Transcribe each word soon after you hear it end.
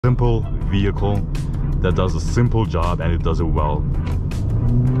Simple vehicle that does a simple job and it does it well.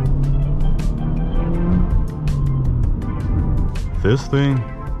 This thing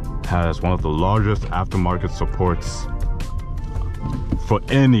has one of the largest aftermarket supports for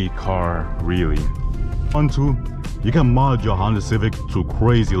any car, really. You can mod your Honda Civic to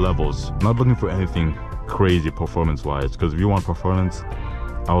crazy levels. Not looking for anything crazy performance wise, because if you want performance,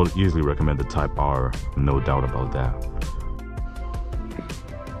 I would easily recommend the Type R, no doubt about that.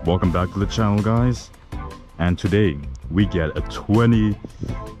 Welcome back to the channel, guys, and today we get a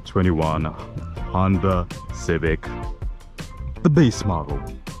 2021 Honda Civic, the base model,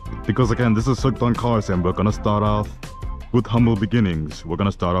 because again, this is Hooked on Cars and we're gonna start off with humble beginnings. We're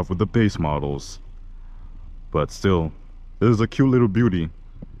gonna start off with the base models, but still, this is a cute little beauty,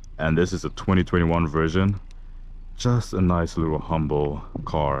 and this is a 2021 version. Just a nice little humble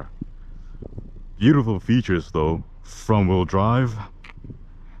car. Beautiful features though. Front wheel drive,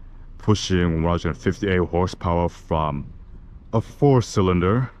 pushing 158 horsepower from a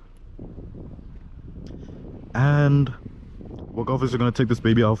 4-cylinder, and we're obviously going to take this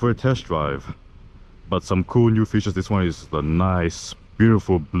baby out for a test drive. But some cool new features. This one is the nice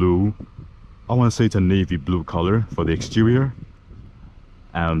beautiful blue, I want to say it's a navy blue color for the exterior,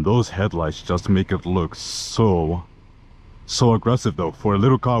 and those headlights just make it look so aggressive though. For a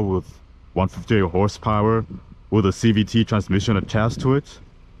little car with 158 horsepower with a CVT transmission attached to it,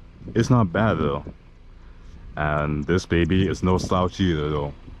 it's not bad though. And this baby is no slouch either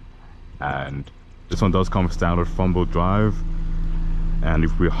though. And this one does come standard front-wheel drive. And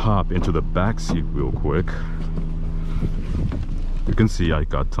if we hop into the back seat real quick, you can see I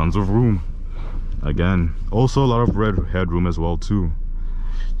got tons of room. Again, also a lot of red headroom as well too.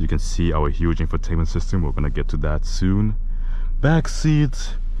 You can see our huge infotainment system. We're gonna get to that soon. Back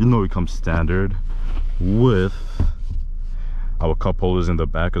seat, you know, it comes standard with our cup holders in the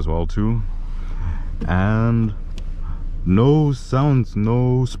back as well too, and no sounds,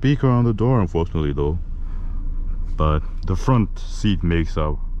 no speaker on the door unfortunately though, but the front seat makes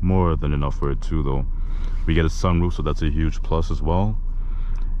up more than enough for it too though. We get a sunroof, so that's a huge plus as well,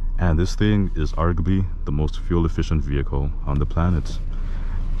 and this thing is arguably the most fuel efficient vehicle on the planet.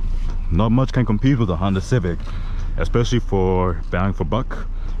 Not much can compete with the Honda Civic, especially for bang for buck.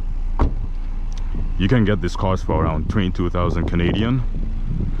 You can get these cars for around 22,000 Canadian.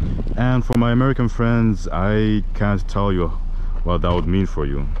 And for my American friends, I can't tell you what that would mean for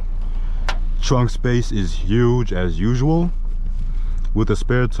you. Trunk space is huge as usual, with a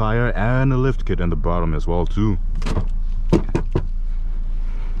spare tire and a lift kit in the bottom as well too.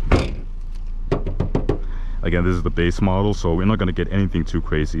 Again, this is the base model, so we're not going to get anything too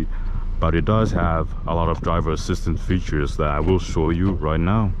crazy, but it does have a lot of driver assistance features that I will show you right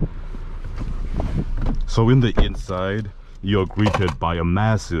now. So in the inside, you're greeted by a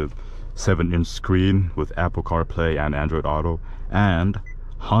massive 7-inch screen with Apple CarPlay and Android Auto and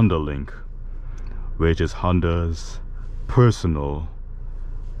Honda Link, which is Honda's personal,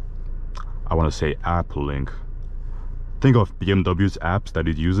 I want to say, app link. Think of BMW's apps that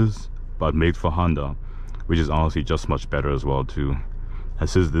it uses, but made for Honda, which is honestly just much better as well too. And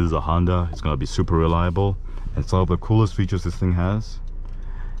since this is a Honda, it's going to be super reliable. And some of the coolest features this thing has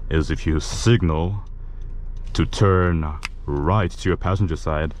is if you signal to turn right to your passenger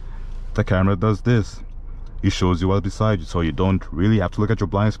side, the camera does this. It shows you what's beside you, so you don't really have to look at your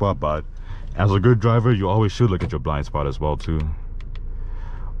blind spot, but as a good driver, you always should look at your blind spot as well too.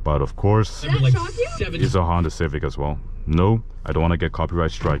 But of course, it's a Honda Civic as well. No, I don't want to get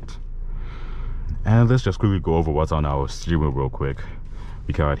copyright striked. And let's just quickly go over what's on our steering wheel real quick.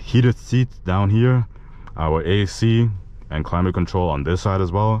 We got heated seats down here, our AC and climate control on this side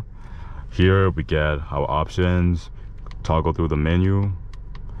as well. Here we get our options, toggle through the menu,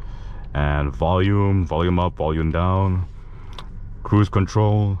 and volume up, volume down, cruise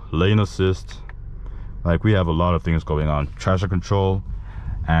control, lane assist. Like, we have a lot of things going on. Traction control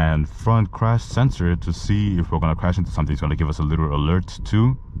and front crash sensor to see if we're going to crash into something. It's going to give us a little alert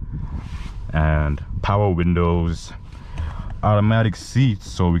too. And power windows, automatic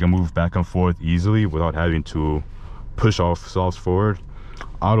seats so we can move back and forth easily without having to push ourselves forward.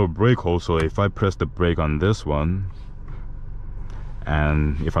 Auto brake hold, so if I press the brake on this one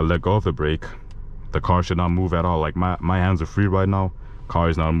and if I let go of the brake, the car should not move at all. Like, my hands are free right now, car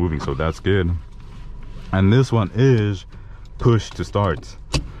is not moving, so that's good. And this one is push to start.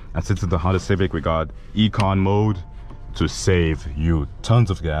 And since it's the Honda Civic, we got Econ mode to save you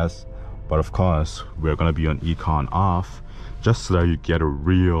tons of gas, but of course we're gonna be on Econ off just so that you get a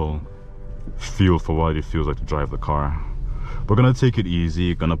real feel for what it feels like to drive the car. We're gonna take it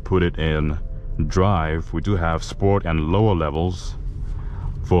easy, gonna put it in drive. We do have sport and lower levels,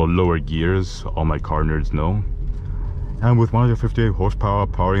 for lower gears, all my car nerds know. And with 158 horsepower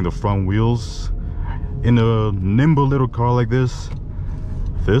powering the front wheels in a nimble little car like this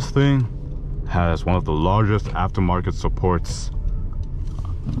thing has one of the largest aftermarket supports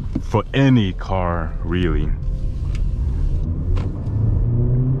for any car, really.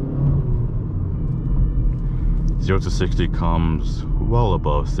 Zero to 60 comes well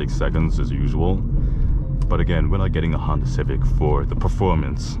above 6 seconds as usual. But again, we're not getting a Honda Civic for the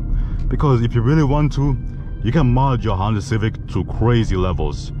performance, because if you really want to, you can mod your Honda Civic to crazy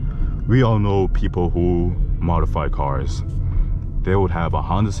levels. We all know people who modify cars. They would have a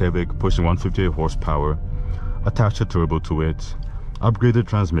Honda Civic pushing 158 horsepower, attach a turbo to it, upgraded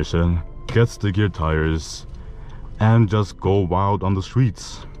transmission, get stickier tires, and just go wild on the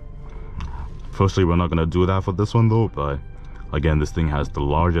streets. Firstly, we're not gonna do that for this one though, but again, this thing has the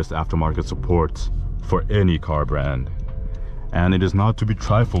largest aftermarket support for any car brand, and it is not to be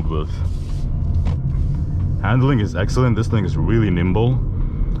trifled with. Handling is excellent. This thing is really nimble.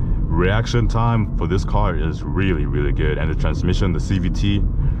 Reaction time for this car is really good, and the transmission, the CVT,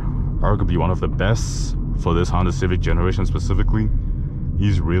 arguably one of the best for this Honda Civic generation specifically.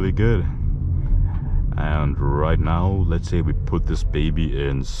 He's really good. And right now, let's say we put this baby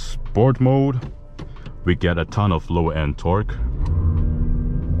in sport mode, we get a ton of low-end torque.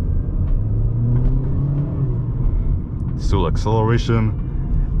 Still,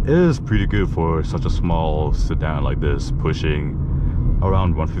 acceleration is pretty good for such a small sedan like this, pushing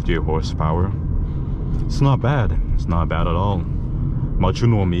around 158 horsepower. It's not bad. It's not bad at all. But you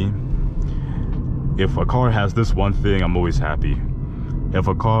know me, if a car has this one thing, I'm always happy. If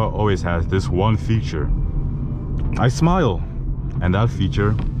a car always has this one feature, I smile. And that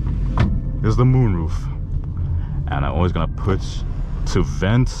feature is the moonroof. And I'm always gonna push to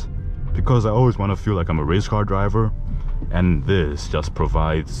vent, because I always want to feel like I'm a race car driver, and this just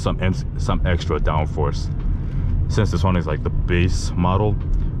provides some extra downforce. Since this one is like the base model,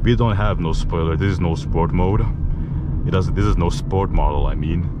 we don't have no spoiler. This is no sport mode. This is no sport model, I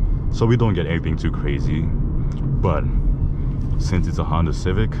mean. So we don't get anything too crazy. But since it's a Honda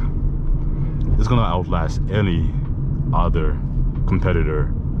Civic, it's gonna outlast any other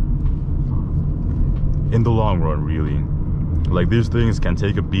competitor in the long run, really. Like, these things can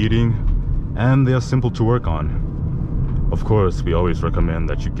take a beating, and they are simple to work on. Of course, we always recommend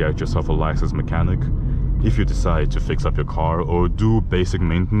that you get yourself a licensed mechanic if you decide to fix up your car or do basic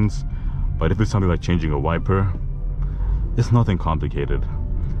maintenance. But if it's something like changing a wiper, it's nothing complicated.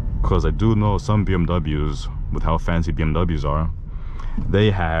 Because I do know some BMWs, with how fancy BMWs are,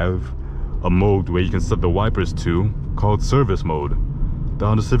 they have a mode where you can set the wipers to, called service mode. The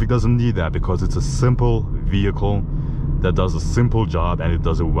Honda Civic doesn't need that, because it's a simple vehicle that does a simple job, and it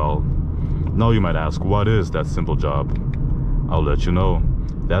does it well. Now you might ask, what is that simple job? I'll let you know.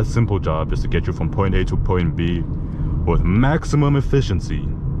 That simple job is to get you from point A to point B with maximum efficiency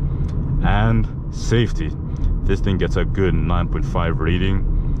and safety. This thing gets a good 9.5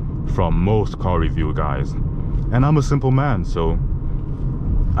 rating from most car review guys. And I'm a simple man, so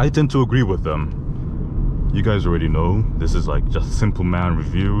I tend to agree with them. You guys already know, this is like just simple man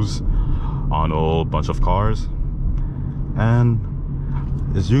reviews on a whole bunch of cars. And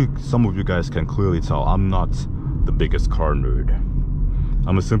as some of you guys can clearly tell, I'm not the biggest car nerd.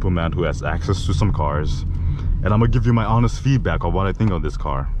 I'm a simple man who has access to some cars, and I'm gonna give you my honest feedback on what I think of this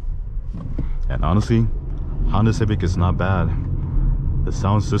car. And honestly, Honda Civic is not bad. The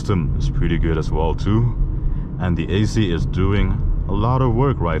sound system is pretty good as well too, and the AC is doing a lot of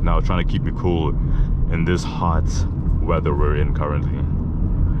work right now, trying to keep me cool in this hot weather we're in currently.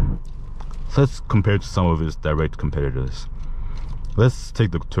 So let's compare to some of its direct competitors. Let's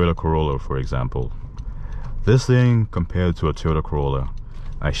take the Toyota Corolla for example. This thing compared to a Toyota Corolla,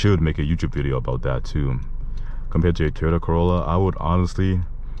 I should make a YouTube video about that too. Compared to a Toyota Corolla, I would honestly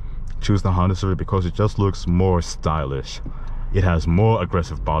choose the Honda Civic because it just looks more stylish. It has more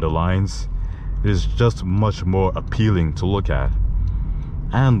aggressive body lines. It is just much more appealing to look at.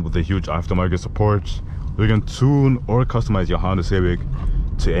 And with the huge aftermarket support, you can tune or customize your Honda Civic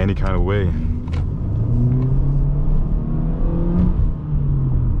to any kind of way.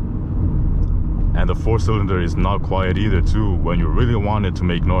 And the 4-cylinder is not quiet either too. When you really want it to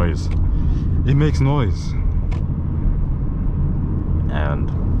make noise, it makes noise.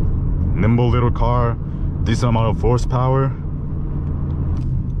 And nimble little car, decent amount of horsepower,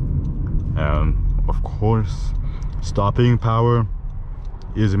 and of course stopping power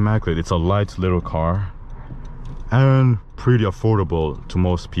is immaculate. It's a light little car and pretty affordable to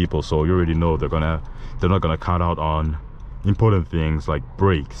most people, so you already know they're not gonna cut out on important things like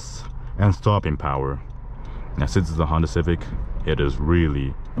brakes and stopping power. Now since it's a Honda Civic, it is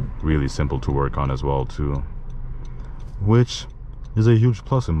really really simple to work on as well too, which is a huge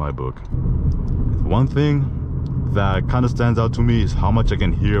plus in my book. One thing that kind of stands out to me is how much I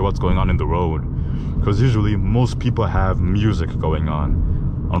can hear what's going on in the road, because usually most people have music going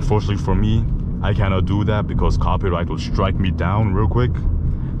on. Unfortunately for me, I cannot do that because copyright will strike me down real quick.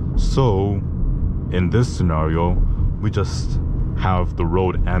 So in this scenario, we just have the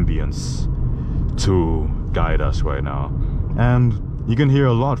road ambience to guide us right now, and you can hear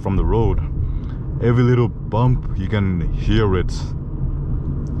a lot from the road. Every little bump, you can hear it.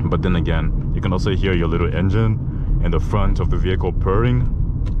 But then again, you can also hear your little engine in the front of the vehicle purring,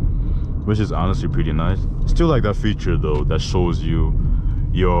 which is honestly pretty nice. Still like that feature though that shows you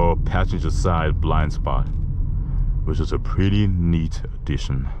your passenger side blind spot, which is a pretty neat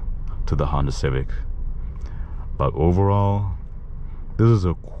addition to the Honda Civic. But overall, this is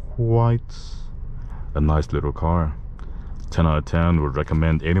quite a nice little car. 10 out of 10. Would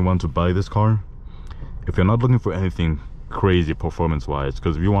recommend anyone to buy this car if you're not looking for anything crazy performance wise,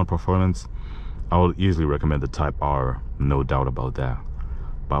 because if you want performance, I would easily recommend the Type R, no doubt about that.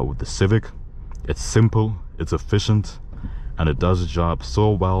 But with the Civic, it's simple, it's efficient, and it does the job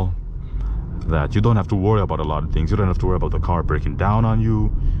so well that you don't have to worry about a lot of things. You don't have to worry about the car breaking down on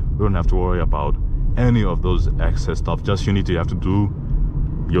you. You don't have to worry about any of those excess stuff. Just you have to do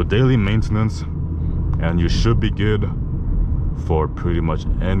your daily maintenance, and you should be good for pretty much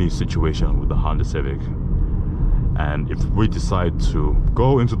any situation with the Honda Civic. And if we decide to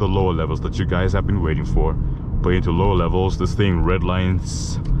go into the lower levels that you guys have been waiting for, but into lower levels, this thing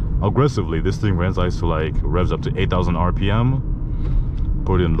redlines aggressively. This thing revs to like revs up to 8,000 RPM.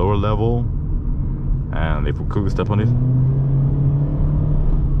 Put it in lower level, and if we quickly step on it,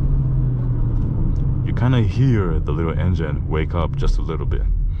 you kind of hear the little engine wake up just a little bit.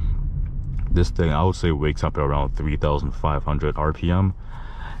 This thing, I would say, wakes up at around 3,500 RPM.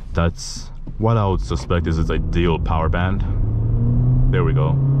 That's what I would suspect is its ideal power band. There we go.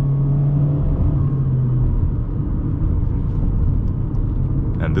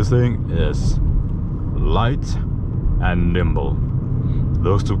 And this thing is light and nimble.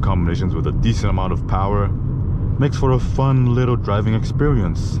 Those two combinations with a decent amount of power makes for a fun little driving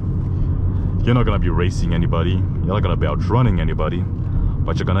experience. You're not gonna be racing anybody, you're not gonna be outrunning anybody,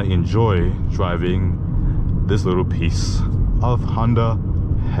 but you're gonna enjoy driving this little piece of Honda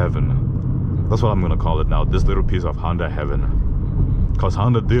heaven. That's what I'm gonna call it now, this little piece of Honda heaven. Because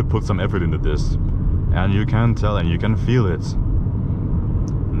Honda did put some effort into this, and you can tell and you can feel it.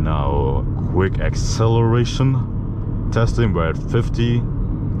 Now, quick acceleration testing. We're at 50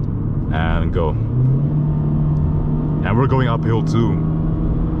 and go. And we're going uphill too.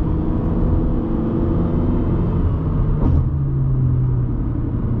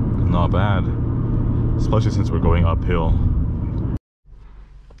 Not bad, especially since we're going uphill.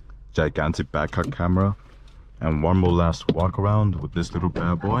 Gigantic backcut camera, and one more last walk around with this little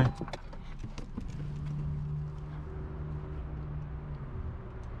bad boy.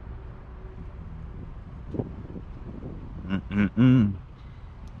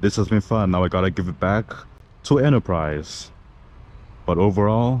 This has been fun. Now I gotta give it back to Enterprise. But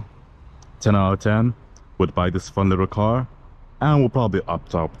overall, 10 out of 10 would buy this fun little car, and we'll probably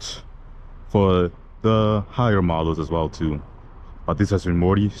opt out for the higher models as well too. But this has been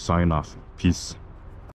Morty, signing off. Peace.